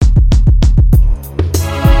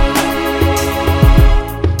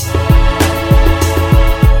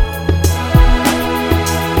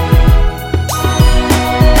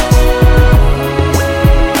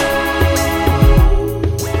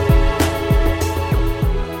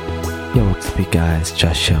Yo, what's up, you guys?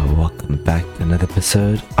 Josh here. Welcome back to another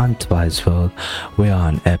episode on Twice World. We're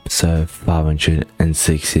on episode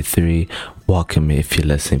 563. Welcome if you're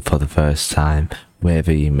listening for the first time,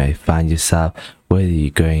 wherever you may find yourself, whether you're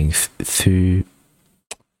going through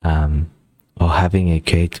or having a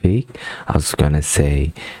great week. I was gonna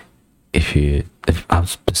say, if I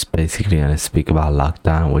was just basically gonna speak about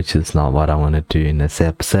lockdown, which is not what I want to do in this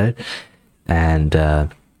episode,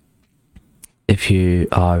 and if you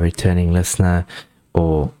are a returning listener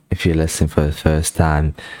or if you're listening for the first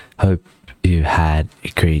time, hope you had a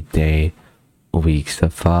great day or week so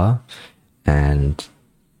far. And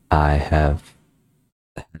I have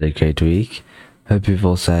had a great week. Hope you've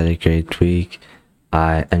also had a great week.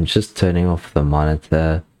 I am just turning off the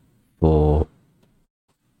monitor for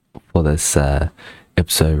this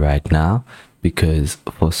episode right now because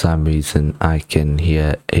for some reason I can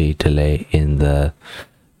hear a delay in the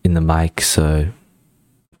mic, so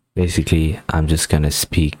basically I'm just gonna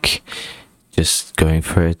speak, just going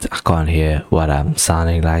for it. I can't hear what I'm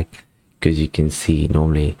sounding like because you can see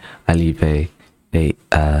normally I leave a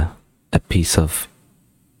piece of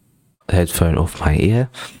headphone off my ear.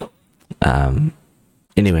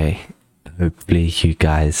 Anyway, hopefully you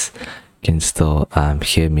guys can still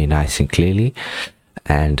hear me nice and clearly,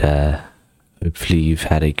 and hopefully you've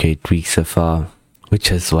had a great week so far,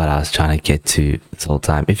 which is what I was trying to get to this whole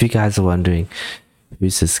time. If you guys are wondering,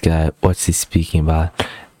 who's this guy, what's he speaking about,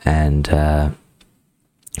 and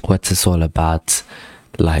what's this all about,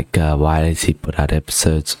 like why does he put out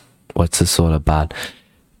episodes, what's this all about,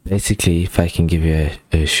 basically, if I can give you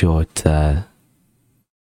a short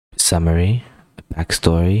summary, a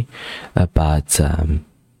backstory about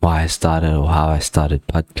why I started or how I started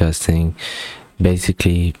podcasting.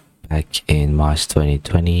 Basically, back in March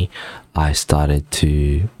 2020, I started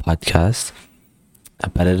to podcast,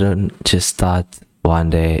 but I didn't just start one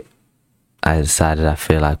day. I decided I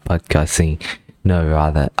feel like podcasting. No,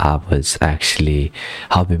 rather I was actually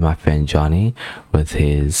helping my friend Johnny with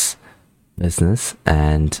his business,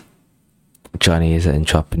 and Johnny is an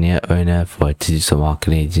entrepreneur, owner for a digital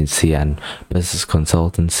marketing agency and business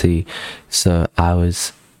consultancy. So I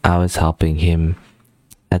was helping him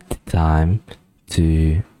at the time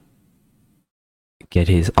to get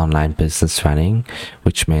his online business running,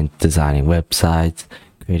 which meant designing websites,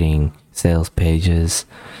 creating sales pages,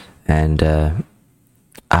 and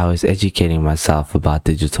I was educating myself about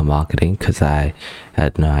digital marketing because I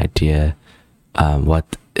had no idea what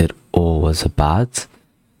it all was about,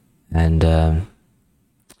 and I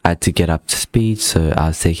had to get up to speed. So I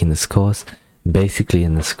was taking this course. Basically,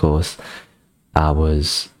 in this course, I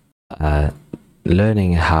was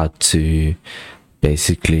learning how to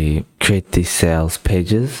basically create these sales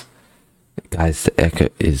pages. Guys, the echo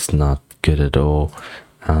is not good at all.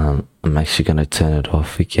 I'm actually going to turn it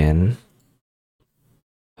off again.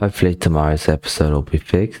 Hopefully tomorrow's episode will be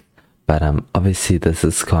fixed, but obviously this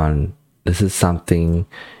is something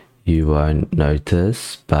you won't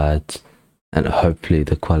notice, and hopefully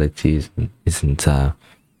the quality isn't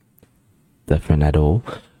different at all.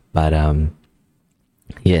 But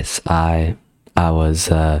yes, I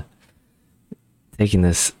was taking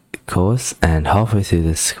this course, and halfway through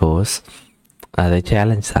this course, they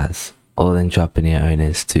challenged us, all entrepreneur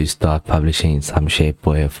owners, to start publishing in some shape,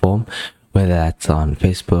 way, or form, whether that's on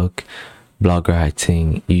Facebook, blog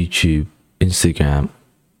writing, YouTube, Instagram,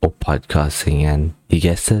 or podcasting. And you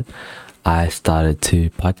guessed it, I started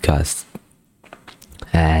to podcast,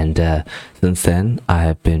 and since then I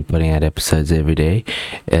have been putting out episodes every day.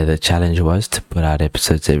 The challenge was to put out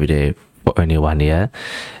episodes every day for only 1 year,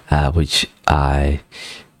 which I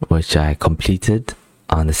completed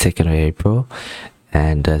on the 2nd of April,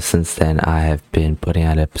 and since then I have been putting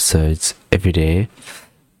out episodes every day.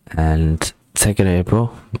 And 2nd of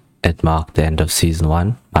April, it marked the end of season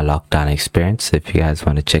 1, my lockdown experience. If you guys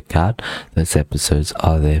want to check out, those episodes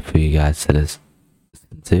are there for you guys to listen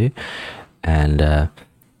to, and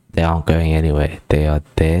they aren't going anywhere. They are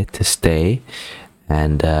there to stay.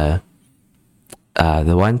 And the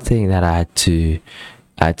one thing that I had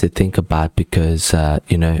to think about, because I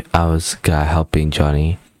was a guy helping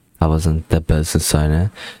Johnny, I wasn't the business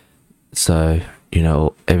owner, so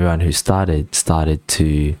everyone who started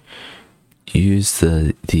to use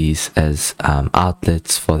these as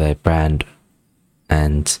outlets for their brand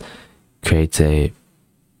and create their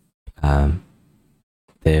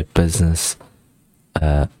business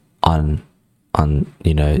on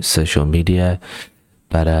social media.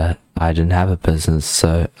 But I didn't have a business,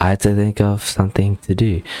 so I had to think of something to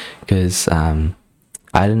do, because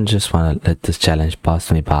I didn't just want to let this challenge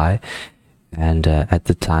pass me by. And at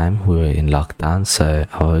the time we were in lockdown, so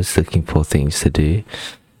I was looking for things to do.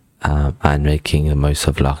 and making the most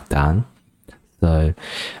of lockdown. So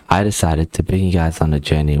I decided to bring you guys on a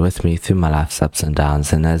journey with me through my life's ups and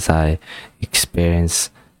downs, and as I experience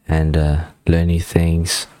and learn new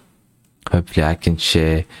things, hopefully I can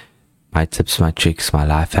share my tips, my tricks, my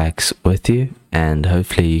life hacks with you, and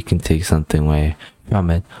hopefully you can take something away from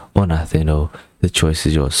it or nothing, or the choice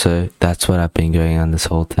is yours. So that's what I've been going on this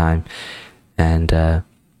whole time, and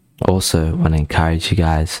also want to encourage you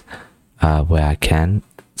guys where I can.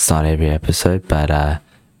 It's not every episode, but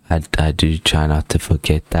I do try not to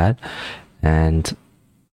forget that. And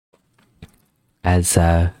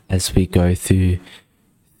as we go through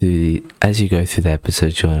as you go through the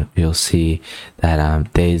episode, you'll see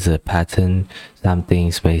that there's a pattern. Some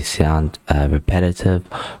things may sound repetitive,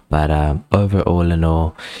 but overall in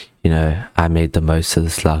all, I made the most of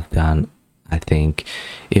this lockdown. I think,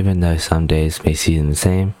 even though some days may seem the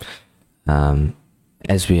same,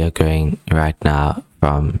 as we are going right now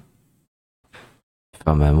from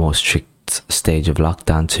a more strict stage of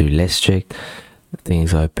lockdown to less strict,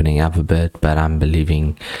 things are opening up a bit, but I'm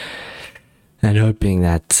believing and hoping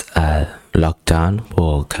that lockdown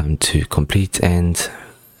will come to complete end,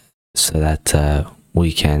 so that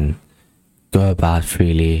we can go about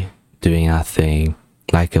freely doing our thing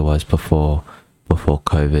like it was before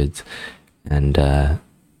COVID, and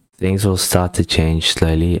things will start to change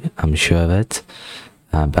slowly, I'm sure of it,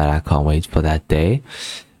 but I can't wait for that day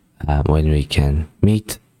when we can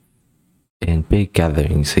meet in big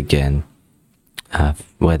gatherings again,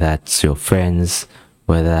 whether that's your friends,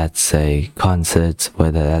 whether that's a concert,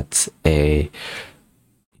 whether that's a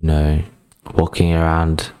walking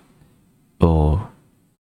around, or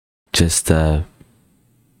just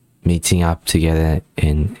meeting up together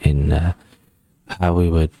in how we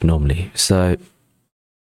would normally. So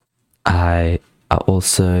I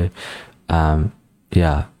also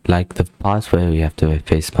like the part where we have to wear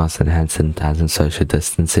face masks and hand sanitizer and social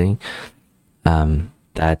distancing,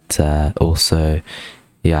 that also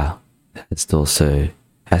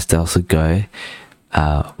has to also go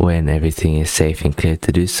when everything is safe and clear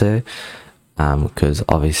to do so, because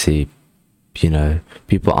obviously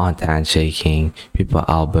people aren't handshaking, people are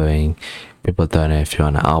elbowing. People don't know if you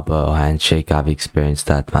want to elbow or handshake. I've experienced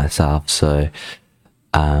that myself, so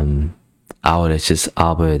I would just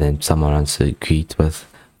elbow, then someone wants to greet with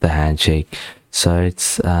the handshake. So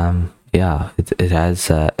it's it has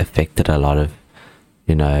affected a lot of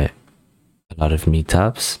meetups.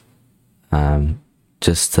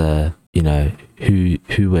 Just who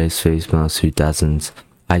wears face masks, who doesn't.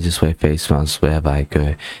 I just wear face masks wherever I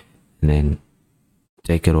go, and then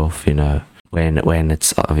take it off when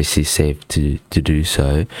it's obviously safe to do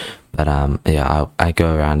so. But I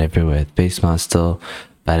go around everywhere with face masks still,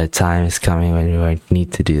 but a time is coming when we won't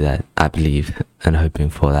need to do that, I believe, and hoping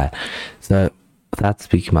for that. So without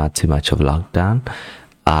speaking about too much of lockdown,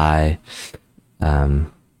 I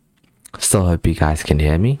still hope you guys can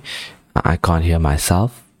hear me. I can't hear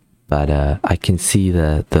myself, but I can see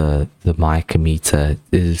the mic meter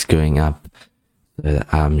is going up. So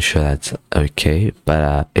I'm sure that's okay.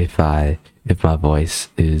 But if my voice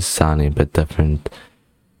is sounding a bit different,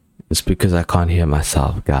 it's because I can't hear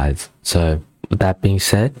myself, guys. So with that being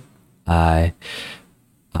said, I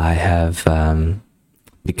have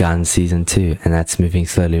begun season 2, and that's moving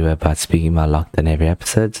slowly. We're about speaking about lockdown every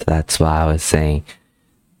episode. So that's why I was saying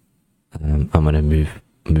I'm gonna move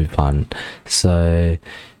on. So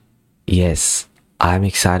yes, I'm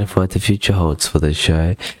excited for what the future holds for the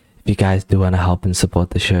show. If you guys do want to help and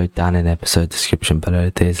support the show, down in the episode description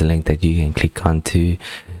below, there's a link that you can click on to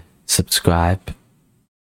subscribe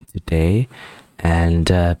today and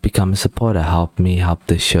become a supporter. Help me help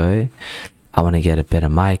the show. I want to get a better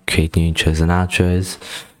mic, create new intros and outros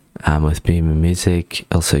with Beamer Music,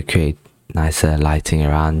 also create nicer lighting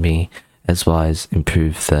around me, as well as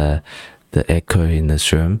improve the echo in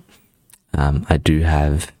this room. I do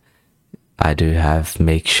have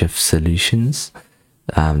makeshift solutions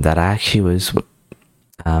that I actually was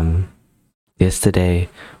yesterday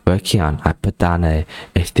working on. I put down a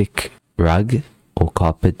thick rug or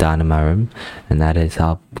carpet down in my room, and that has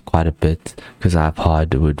helped quite a bit because I have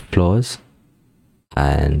hardwood floors,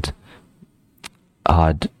 and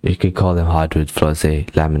you could call them hardwood floors, they're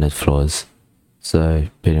laminate floors, so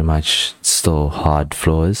pretty much still hard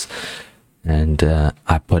floors. And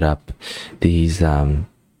I put up these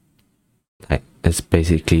it's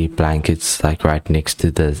basically blankets right next to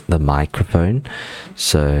the microphone,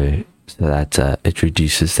 so that it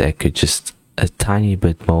reduces the echo just a tiny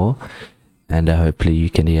bit more, and hopefully you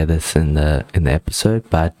can hear this in the episode.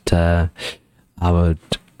 But I would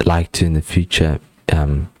like to in the future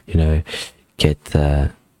get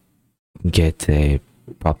a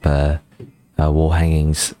proper wall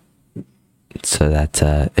hangings so that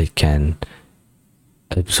it can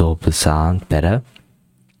absorb the sound better.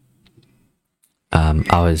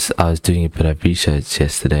 I was doing a bit of research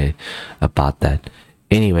yesterday about that.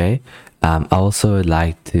 Anyway, I also would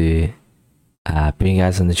like to bring you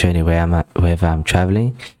guys on the journey wherever I'm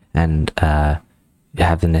traveling, and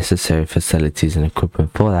have the necessary facilities and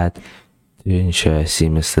equipment for that to ensure a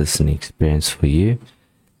seamless listening experience for you.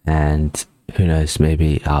 And who knows,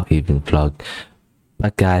 maybe I'll even vlog.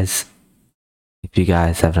 But guys, if you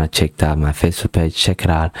guys have not checked out my Facebook page, check it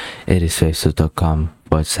out. It is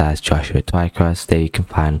facebook.com/Joshua Twycross. There you can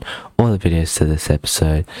find all the videos to this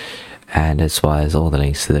episode, and as well as all the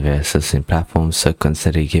links to the various listening platforms. So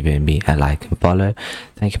consider giving me a like and follow.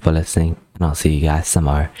 Thank you for listening, and I'll see you guys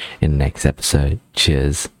tomorrow in the next episode.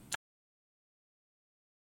 Cheers.